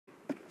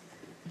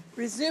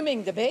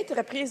Resuming debate,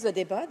 reprise de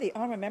débat, the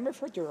honourable member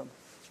for Durham.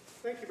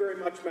 Thank you very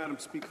much, Madam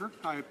Speaker.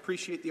 I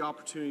appreciate the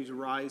opportunity to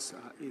rise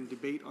in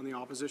debate on the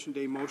Opposition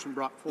Day motion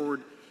brought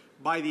forward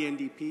by the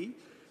NDP.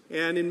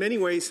 And in many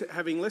ways,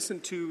 having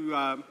listened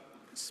to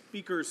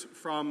speakers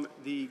from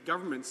the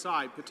government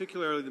side,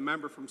 particularly the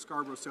member from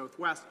Scarborough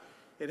Southwest,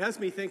 it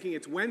has me thinking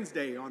it's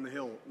Wednesday on the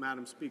Hill,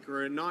 Madam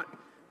Speaker, and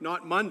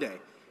not Monday.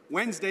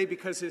 Wednesday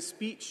because his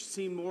speech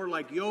seemed more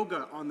like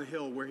yoga on the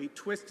Hill, where he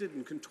twisted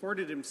and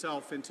contorted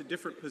himself into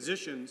different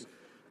positions,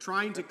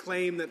 trying to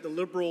claim that the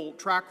Liberal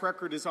track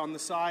record is on the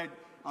side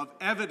of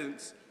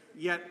evidence,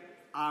 yet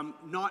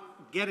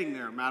not getting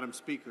there, Madam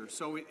Speaker.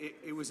 So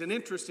it was an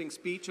interesting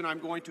speech, and I'm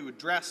going to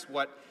address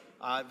what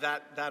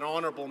that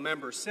honourable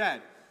member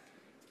said.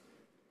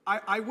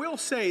 I will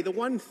say the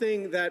one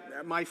thing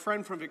that my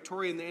friend from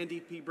Victoria and the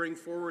NDP bring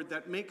forward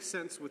that makes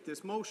sense with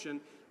this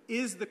motion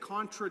is the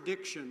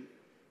contradiction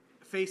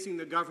facing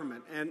the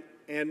government.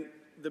 And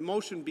the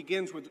motion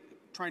begins with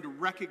trying to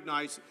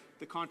recognize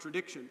the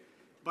contradiction.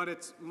 But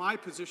it's my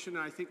position,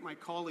 and I think my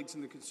colleagues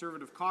in the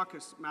Conservative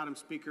caucus, Madam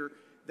Speaker,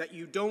 that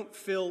you don't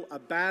fill a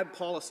bad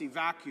policy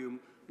vacuum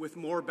with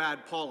more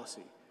bad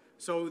policy.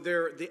 So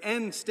the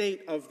end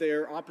state of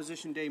their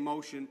Opposition Day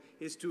motion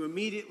is to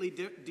immediately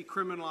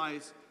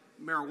decriminalize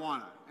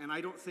marijuana. And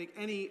I don't think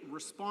any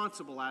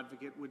responsible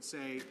advocate would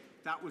say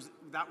that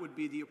would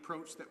be the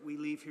approach that we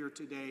leave here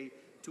today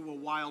to a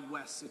Wild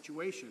West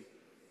situation.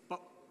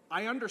 But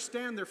I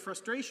understand their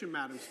frustration,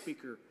 Madam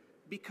Speaker,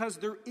 because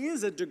there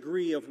is a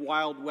degree of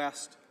Wild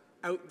West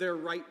out there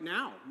right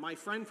now. My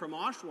friend from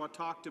Oshawa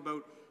talked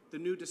about the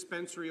new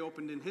dispensary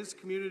opened in his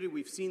community.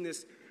 We've seen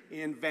this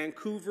in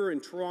Vancouver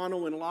and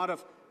Toronto and a lot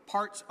of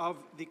parts of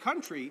the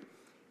country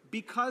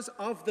because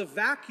of the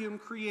vacuum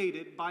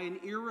created by an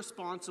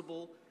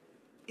irresponsible,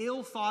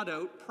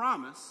 ill-thought-out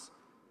promise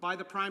by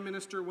the Prime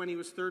Minister when he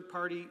was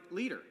third-party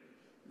leader.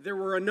 There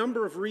were a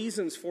number of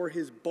reasons for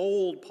his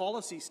bold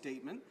policy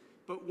statement,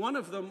 but one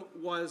of them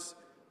was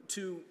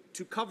to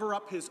cover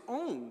up his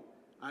own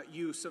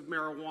use of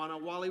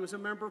marijuana while he was a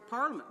member of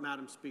Parliament,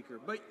 Madam Speaker.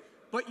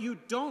 But you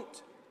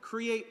don't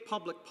create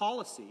public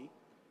policy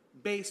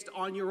based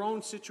on your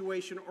own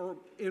situation or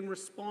in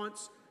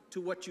response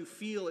to what you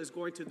feel is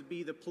going to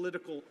be the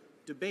political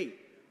debate.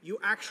 You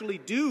actually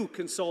do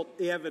consult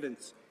the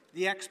evidence,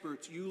 the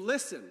experts. You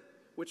listen,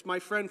 which my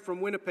friend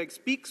from Winnipeg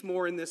speaks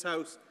more in this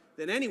House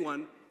than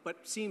anyone,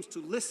 but seems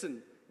to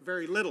listen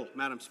very little,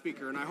 Madam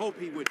Speaker, and I hope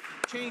he would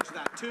change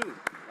that tune.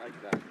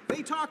 Like that.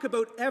 They talk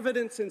about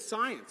evidence and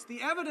science.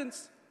 The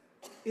evidence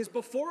is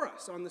before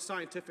us on the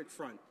scientific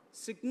front.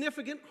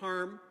 Significant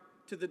harm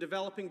to the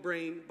developing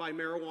brain by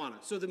marijuana.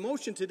 So the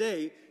motion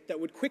today that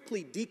would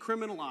quickly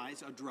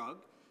decriminalize a drug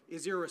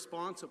is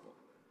irresponsible.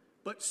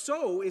 But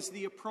so is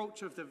the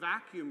approach of the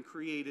vacuum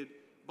created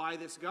by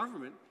this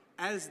government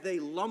as they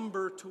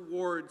lumber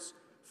towards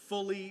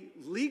fully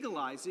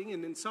legalizing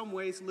and in some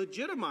ways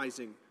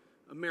legitimizing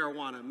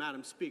marijuana,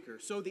 Madam Speaker.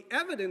 So the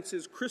evidence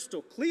is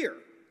crystal clear.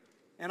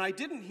 And I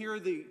didn't hear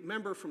the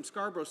member from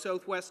Scarborough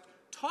Southwest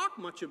talk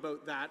much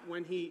about that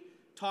when he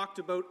talked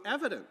about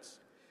evidence.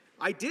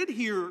 I did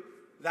hear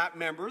that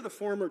member, the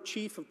former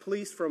chief of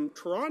police from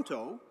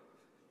Toronto,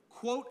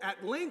 quote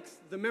at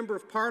length the member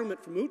of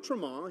Parliament from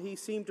Outremont. He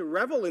seemed to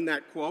revel in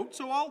that quote,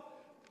 so I'll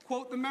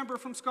quote the member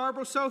from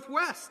Scarborough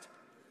Southwest.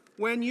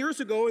 When years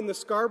ago in the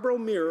Scarborough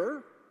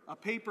Mirror, a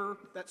paper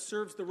that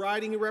serves the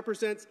riding he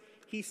represents,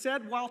 he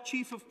said while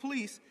chief of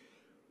police,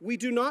 "We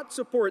do not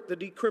support the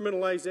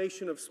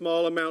decriminalization of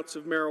small amounts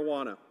of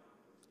marijuana."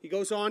 He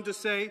goes on to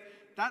say,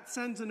 "That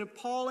sends an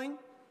appalling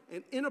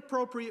and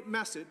inappropriate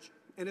message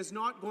and is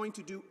not going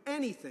to do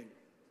anything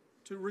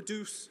to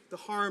reduce the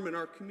harm in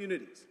our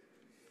communities."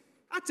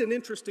 That's an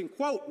interesting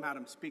quote,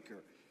 Madam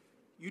Speaker.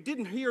 You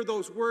didn't hear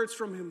those words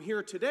from him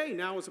here today.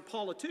 Now, as a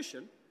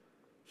politician,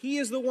 he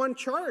is the one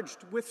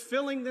charged with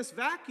filling this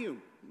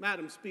vacuum,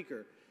 Madam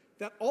Speaker,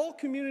 that all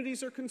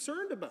communities are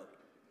concerned about.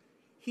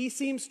 He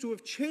seems to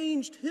have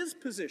changed his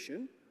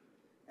position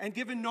and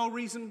given no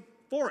reason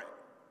for it.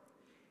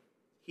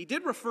 He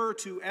did refer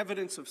to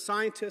evidence of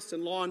scientists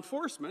and law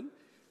enforcement.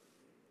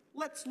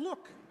 Let's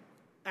look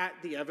at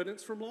the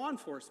evidence from law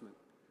enforcement.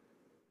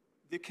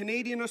 The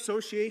Canadian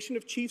Association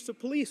of Chiefs of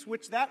Police,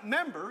 which that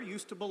member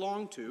used to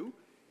belong to,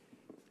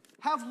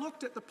 have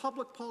looked at the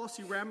public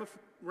policy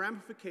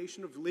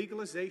ramification of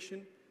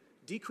legalization,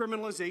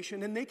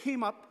 decriminalization, and they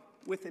came up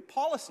with a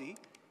policy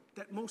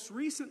that most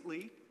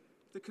recently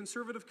the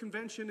Conservative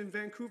Convention in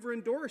Vancouver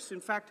endorsed.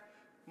 In fact,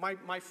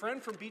 my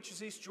friend from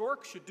Beaches East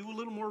York should do a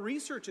little more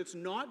research. It's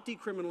not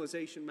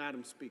decriminalization,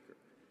 Madam Speaker,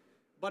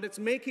 but it's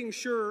making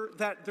sure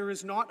that there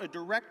is not a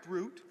direct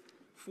route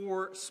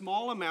for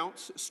small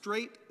amounts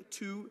straight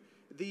to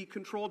the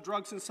Controlled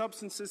Drugs and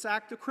Substances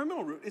Act, the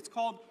criminal route. It's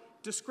called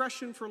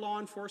discretion for law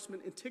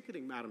enforcement and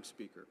ticketing, Madam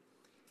Speaker.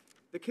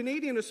 The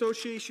Canadian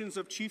Associations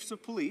of Chiefs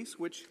of Police,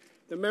 which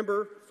the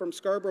member from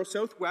Scarborough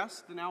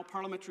Southwest, the now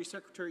Parliamentary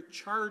Secretary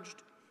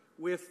charged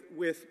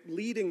with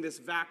leading this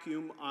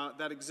vacuum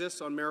that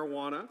exists on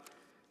marijuana,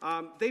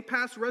 they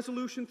passed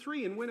Resolution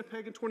 3 in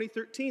Winnipeg in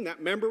 2013.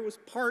 That member was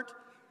part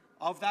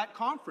of that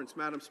conference,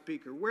 Madam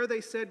Speaker, where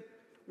they said,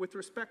 with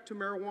respect to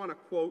marijuana,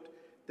 quote,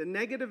 the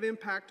negative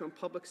impact on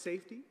public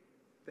safety,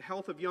 the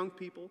health of young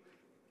people,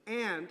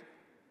 and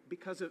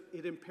because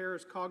it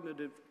impairs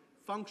cognitive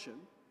function,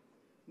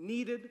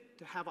 needed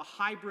to have a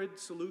hybrid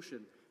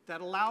solution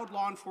that allowed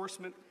law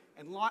enforcement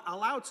and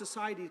allowed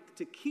society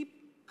to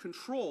keep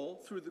control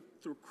through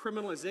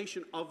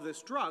criminalization of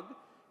this drug,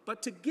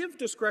 but to give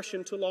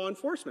discretion to law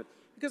enforcement.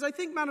 Because I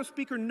think, Madam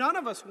Speaker, none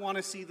of us want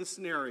to see the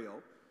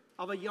scenario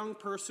of a young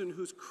person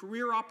whose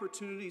career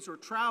opportunities or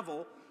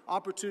travel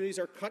opportunities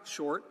are cut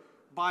short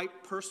by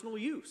personal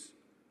use.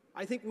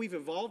 I think we've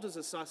evolved as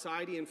a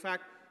society. In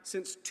fact,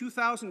 since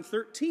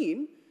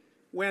 2013,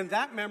 when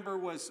that member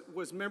was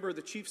member of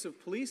the Chiefs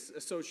of Police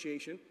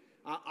Association,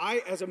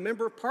 I, as a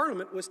member of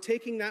Parliament, was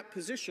taking that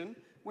position,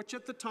 which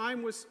at the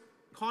time was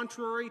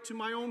contrary to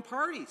my own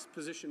party's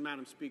position,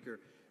 Madam Speaker.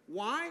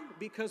 Why?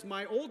 Because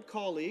my old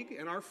colleague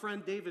and our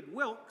friend David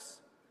Wilkes,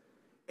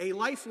 a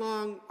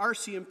lifelong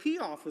RCMP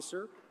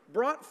officer,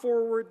 brought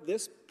forward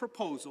this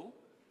proposal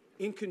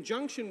in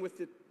conjunction with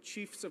the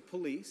Chiefs of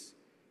Police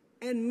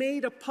and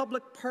made a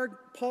public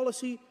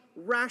policy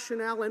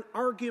rationale and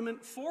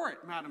argument for it,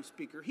 Madam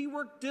Speaker. He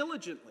worked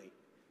diligently.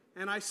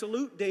 And I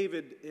salute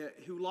David,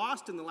 who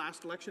lost in the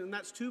last election, and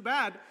that's too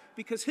bad,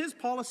 because his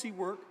policy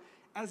work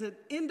as an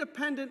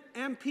independent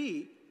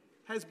MP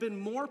has been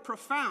more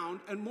profound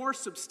and more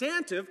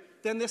substantive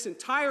than this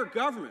entire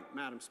government,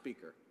 Madam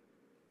Speaker.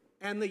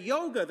 And the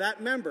yoga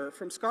that member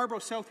from Scarborough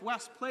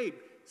Southwest played,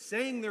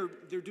 saying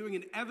they're doing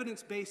an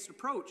evidence-based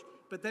approach,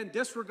 but then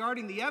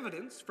disregarding the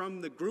evidence from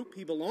the group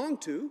he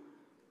belonged to,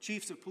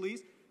 Chiefs of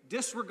Police,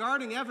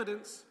 disregarding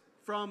evidence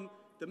from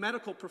the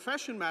medical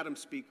profession, Madam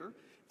Speaker,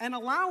 and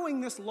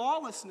allowing this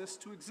lawlessness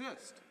to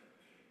exist.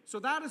 So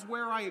that is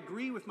where I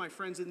agree with my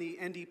friends in the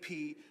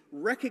NDP,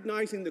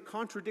 recognizing the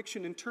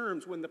contradiction in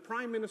terms when the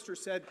Prime Minister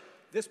said,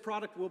 this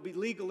product will be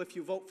legal if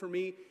you vote for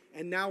me,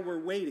 and now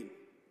we're waiting.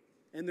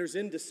 And there's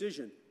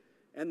indecision,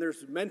 and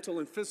there's mental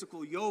and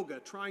physical yoga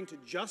trying to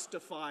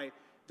justify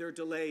their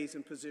delays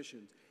and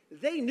positions.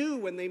 They knew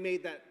when they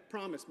made that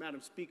promise,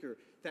 Madam Speaker,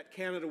 that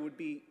Canada would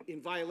be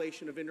in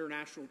violation of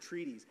international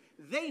treaties.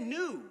 They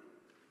knew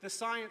the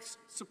science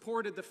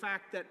supported the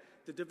fact that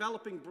the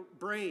developing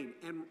brain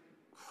and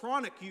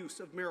chronic use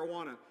of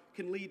marijuana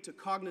can lead to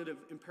cognitive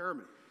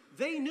impairment.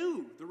 They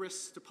knew the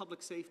risks to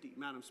public safety,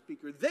 Madam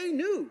Speaker. They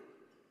knew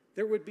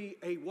there would be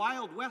a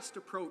Wild West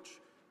approach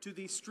to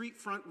these street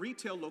front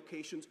retail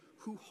locations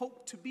who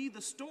hoped to be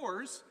the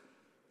stores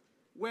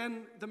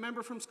when the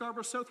member from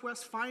Scarborough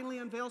Southwest finally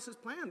unveils his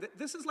plan.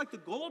 This is like the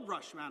gold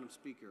rush, Madam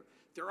Speaker.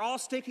 They're all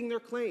staking their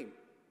claim.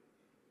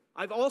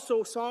 I've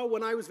also saw,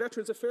 when I was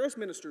Veterans Affairs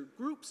Minister,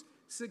 groups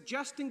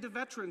suggesting to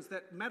veterans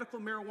that medical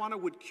marijuana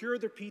would cure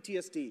their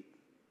PTSD.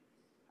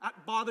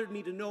 That bothered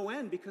me to no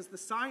end because the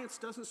science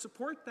doesn't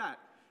support that.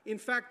 In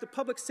fact, the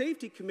Public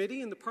Safety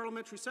Committee, and the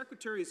Parliamentary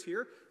Secretary is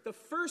here, the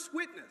first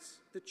witness,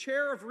 the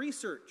chair of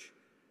research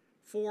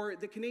for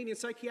the Canadian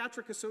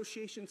Psychiatric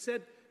Association,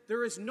 said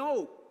there is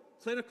no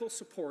clinical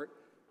support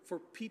for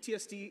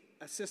PTSD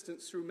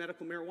assistance through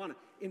medical marijuana.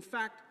 In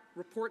fact,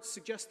 reports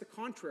suggest the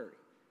contrary,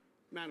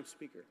 Madam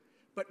Speaker.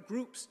 But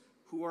groups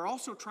who are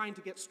also trying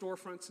to get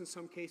storefronts in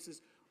some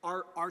cases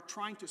are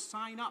trying to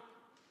sign up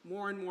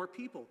more and more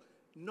people,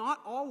 not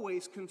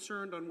always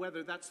concerned on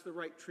whether that's the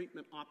right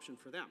treatment option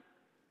for them.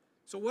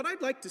 So what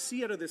I'd like to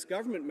see out of this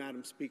government,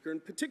 Madam Speaker,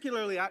 and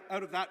particularly out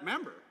of that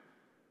member,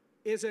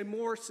 is a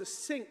more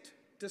succinct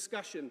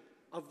discussion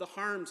of the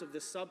harms of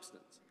this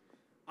substance.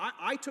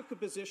 I took a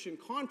position,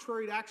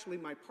 contrary to actually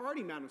my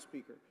party, Madam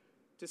Speaker,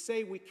 to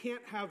say we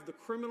can't have the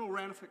criminal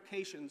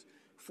ramifications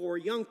for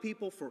young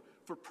people, for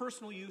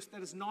personal use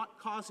that is not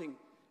causing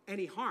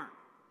any harm.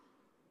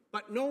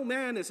 But no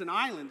man is an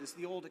island, is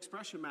the old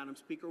expression, Madam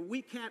Speaker.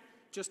 We can't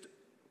just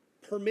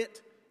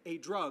permit a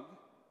drug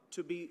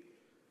to be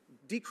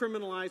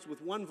decriminalized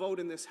with one vote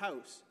in this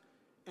House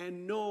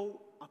and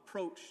no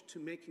approach to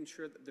making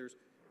sure that there's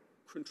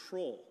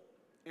control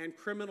and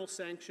criminal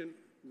sanction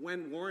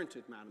when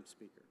warranted, Madam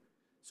Speaker.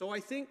 So I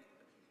think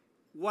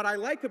what I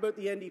like about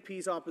the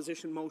NDP's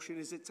opposition motion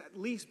is it's at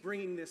least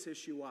bringing this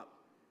issue up.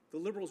 The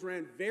Liberals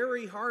ran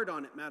very hard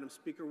on it, Madam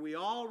Speaker. We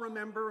all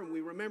remember, and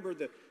we remember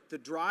the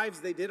drives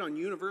they did on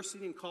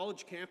university and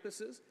college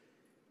campuses.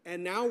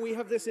 And now we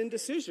have this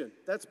indecision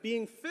that's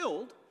being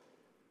filled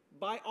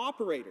by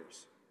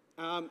operators.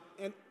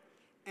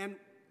 And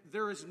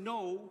there is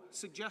no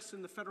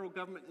suggestion the federal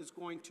government is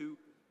going to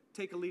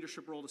take a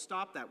leadership role to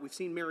stop that. We've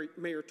seen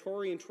Mayor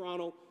Tory in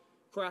Toronto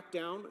crack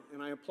down,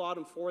 and I applaud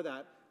him for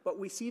that. But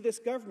we see this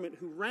government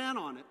who ran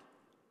on it,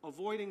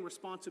 avoiding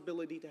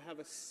responsibility to have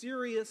a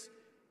serious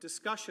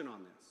discussion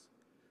on this,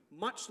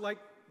 much like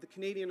the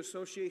Canadian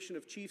Association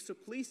of Chiefs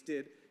of Police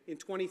did in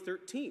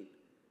 2013,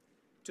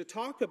 to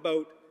talk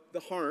about the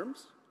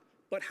harms,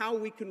 but how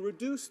we can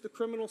reduce the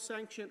criminal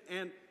sanction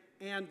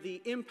and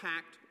the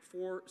impact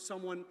for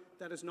someone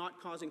that is not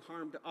causing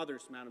harm to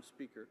others, Madam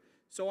Speaker.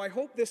 So I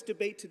hope this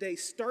debate today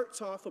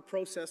starts off a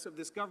process of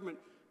this government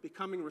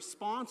becoming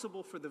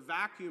responsible for the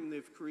vacuum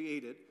they've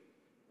created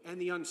and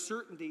the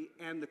uncertainty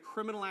and the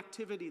criminal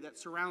activity that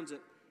surrounds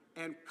it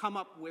and come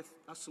up with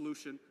a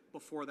solution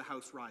before the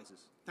House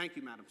rises. Thank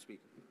you, Madam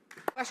Speaker.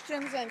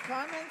 Questions and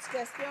comments,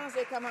 questions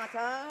et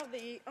commentaires.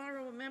 The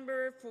honourable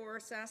member for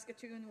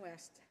Saskatoon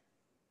West.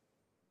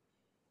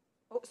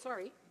 Oh,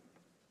 sorry.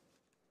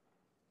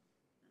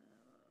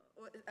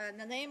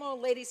 Nanaimo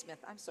Ladysmith,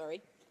 I'm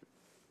sorry.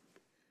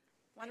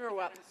 Wonder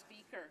what. Madam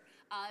Speaker.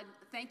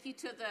 Thank you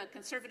to the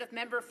Conservative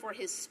member for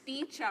his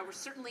speech. We're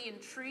certainly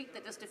intrigued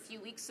that just a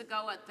few weeks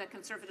ago at the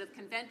Conservative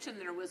Convention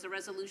there was a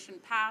resolution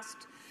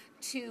passed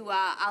to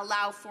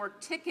allow for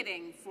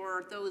ticketing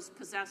for those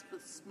possessed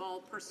with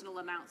small personal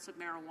amounts of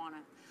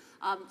marijuana.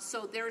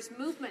 So there's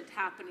movement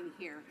happening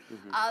here.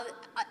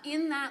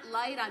 In that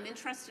light, I'm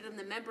interested in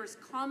the member's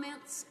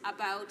comments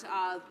about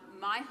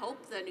my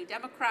hope, the New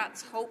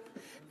Democrats' hope,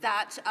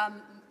 that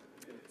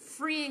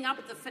freeing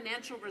up the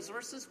financial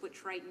resources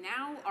which right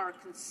now are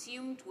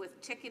consumed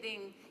with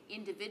ticketing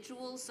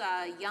individuals,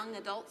 young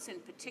adults in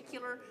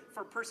particular,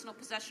 for personal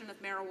possession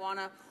of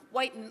marijuana,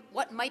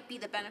 what might be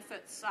the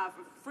benefits of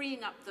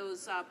freeing up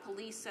those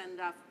police and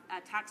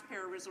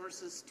taxpayer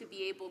resources to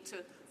be able to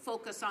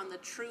focus on the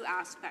true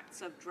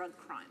aspects of drug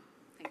crime.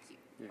 Thank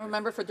you.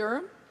 Member for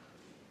Durham.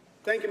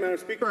 Thank you, Madam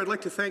Speaker. I'd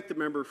like to thank the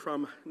member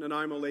from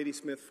Nanaimo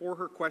Ladysmith for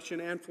her question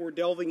and for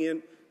delving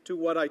in to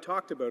what I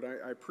talked about.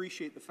 I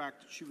appreciate the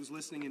fact that she was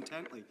listening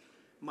intently.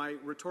 My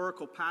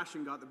rhetorical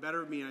passion got the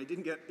better of me, and I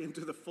didn't get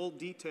into the full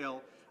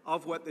detail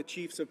of what the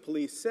chiefs of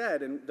police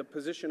said and the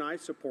position I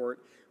support,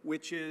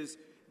 which is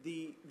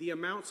the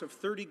amounts of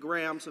 30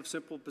 grams of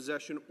simple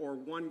possession or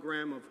 1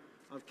 gram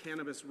of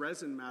cannabis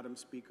resin, Madam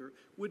Speaker,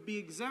 would be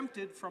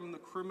exempted from the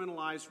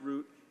criminalized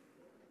route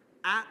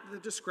at the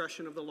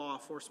discretion of the law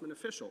enforcement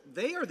official.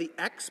 They are the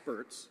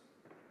experts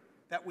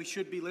that we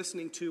should be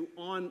listening to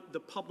on the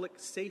public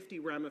safety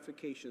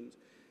ramifications.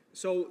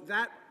 So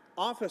that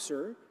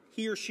officer,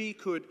 he or she,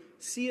 could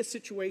see a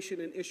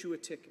situation and issue a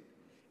ticket.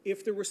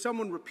 If there was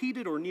someone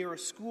repeated or near a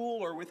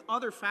school or with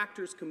other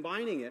factors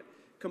combining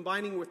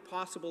with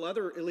possible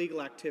other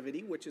illegal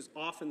activity, which is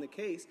often the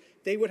case,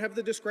 they would have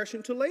the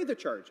discretion to lay the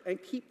charge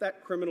and keep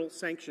that criminal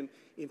sanction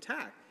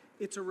intact.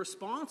 It's a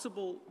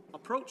responsible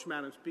approach,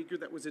 Madam Speaker,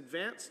 that was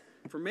advanced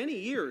for many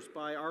years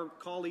by our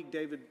colleague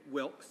David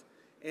Wilkes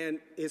and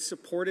is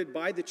supported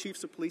by the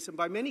chiefs of police and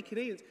by many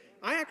Canadians.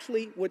 I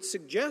actually would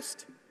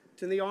suggest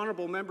to the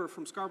honourable member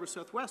from Scarborough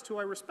Southwest, who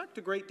I respect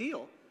a great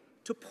deal,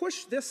 to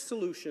push this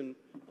solution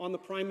on the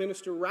Prime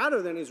Minister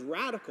rather than his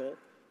radical,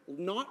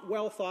 not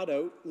well thought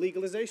out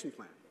legalization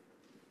plan.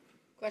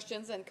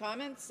 Questions and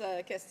comments,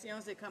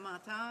 questions et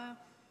commentaires.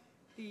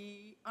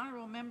 The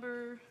honourable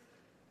member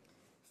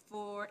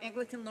for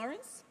Anglican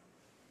Lawrence.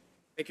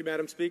 Thank you,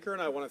 Madam Speaker,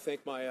 and I want to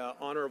thank my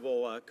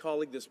honourable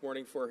colleague this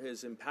morning for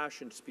his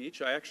impassioned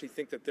speech. I actually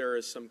think that there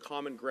is some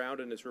common ground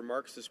in his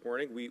remarks this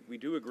morning. We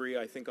do agree,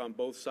 I think, on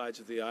both sides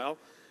of the aisle,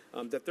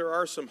 that there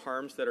are some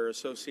harms that are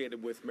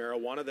associated with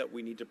marijuana that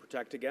we need to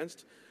protect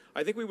against.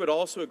 I think we would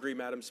also agree,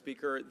 Madam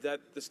Speaker, that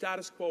the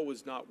status quo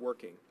was not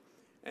working.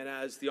 And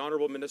as the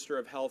Honourable Minister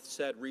of Health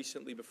said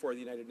recently before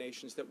the United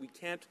Nations, that we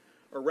can't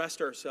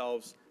arrest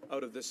ourselves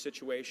out of this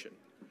situation.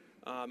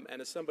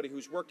 And as somebody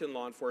who's worked in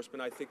law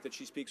enforcement, I think that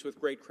she speaks with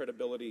great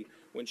credibility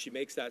when she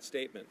makes that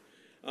statement.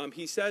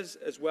 He says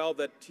as well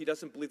that he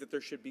doesn't believe that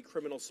there should be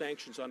criminal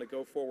sanctions on a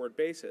go-forward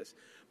basis.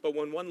 But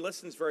when one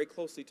listens very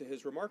closely to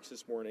his remarks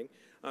this morning,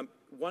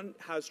 one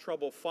has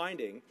trouble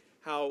finding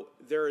how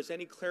there is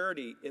any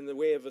clarity in the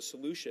way of a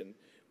solution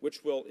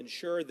which will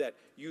ensure that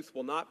youth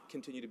will not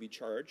continue to be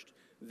charged,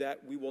 that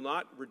we will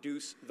not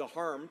reduce the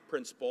harm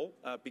principle,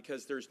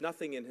 because there's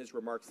nothing in his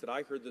remarks that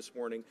I heard this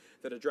morning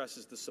that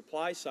addresses the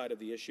supply side of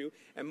the issue,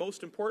 and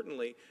most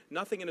importantly,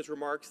 nothing in his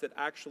remarks that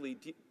actually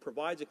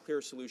provides a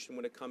clear solution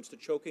when it comes to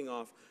choking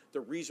off the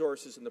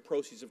resources and the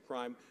proceeds of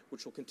crime,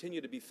 which will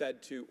continue to be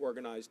fed to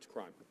organized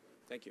crime.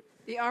 Thank you.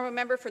 The honourable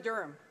member for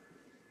Durham.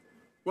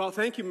 Well,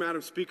 thank you,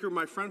 Madam Speaker.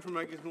 My friend from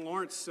Anglican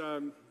Lawrence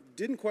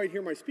didn't quite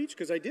hear my speech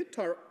because I did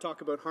talk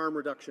about harm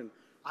reduction.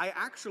 I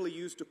actually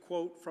used a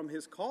quote from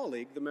his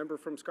colleague, the member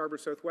from Scarborough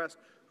Southwest,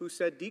 who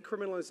said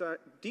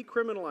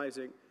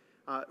decriminalizing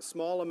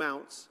small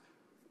amounts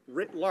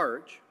writ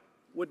large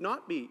would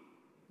not be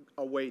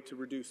a way to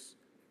reduce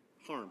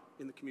harm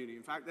in the community.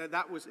 In fact,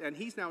 that was, and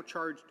he's now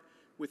charged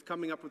with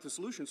coming up with a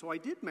solution. So I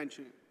did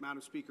mention it,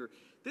 Madam Speaker.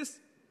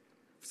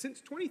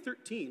 Since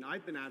 2013,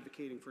 I've been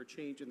advocating for a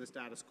change in the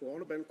status quo,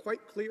 and I've been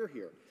quite clear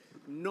here,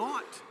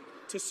 not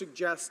to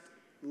suggest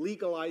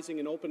legalizing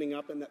and opening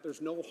up and that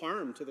there's no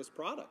harm to this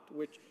product,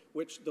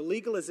 which the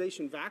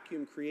legalization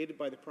vacuum created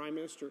by the Prime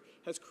Minister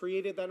has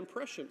created that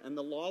impression, and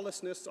the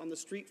lawlessness on the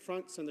street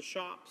fronts and the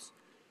shops.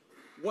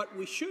 What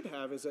we should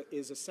have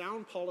is a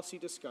sound policy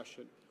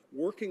discussion,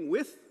 working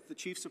with the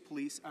chiefs of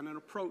police on an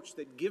approach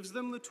that gives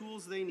them the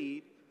tools they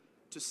need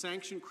to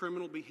sanction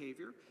criminal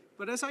behavior.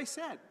 But as I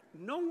said,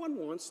 no one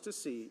wants to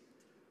see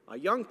a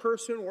young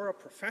person or a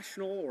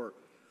professional or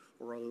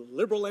a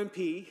Liberal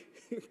MP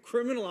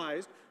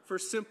criminalized for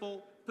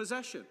simple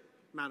possession,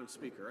 Madam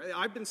Speaker.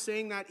 I've been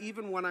saying that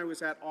even when I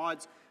was at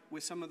odds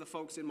with some of the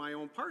folks in my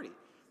own party.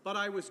 But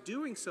I was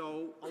doing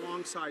so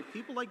alongside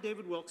people like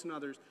David Wilkes and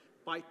others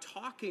by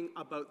talking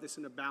about this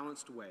in a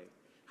balanced way,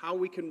 how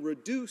we can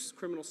reduce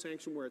criminal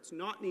sanction where it's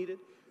not needed,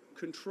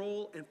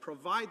 control and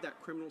provide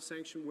that criminal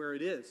sanction where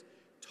it is.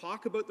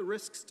 Talk about the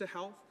risks to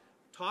health,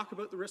 talk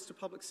about the risks to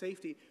public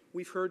safety.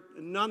 We've heard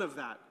none of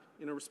that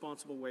in a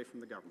responsible way from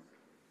the government.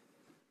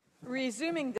 Resuming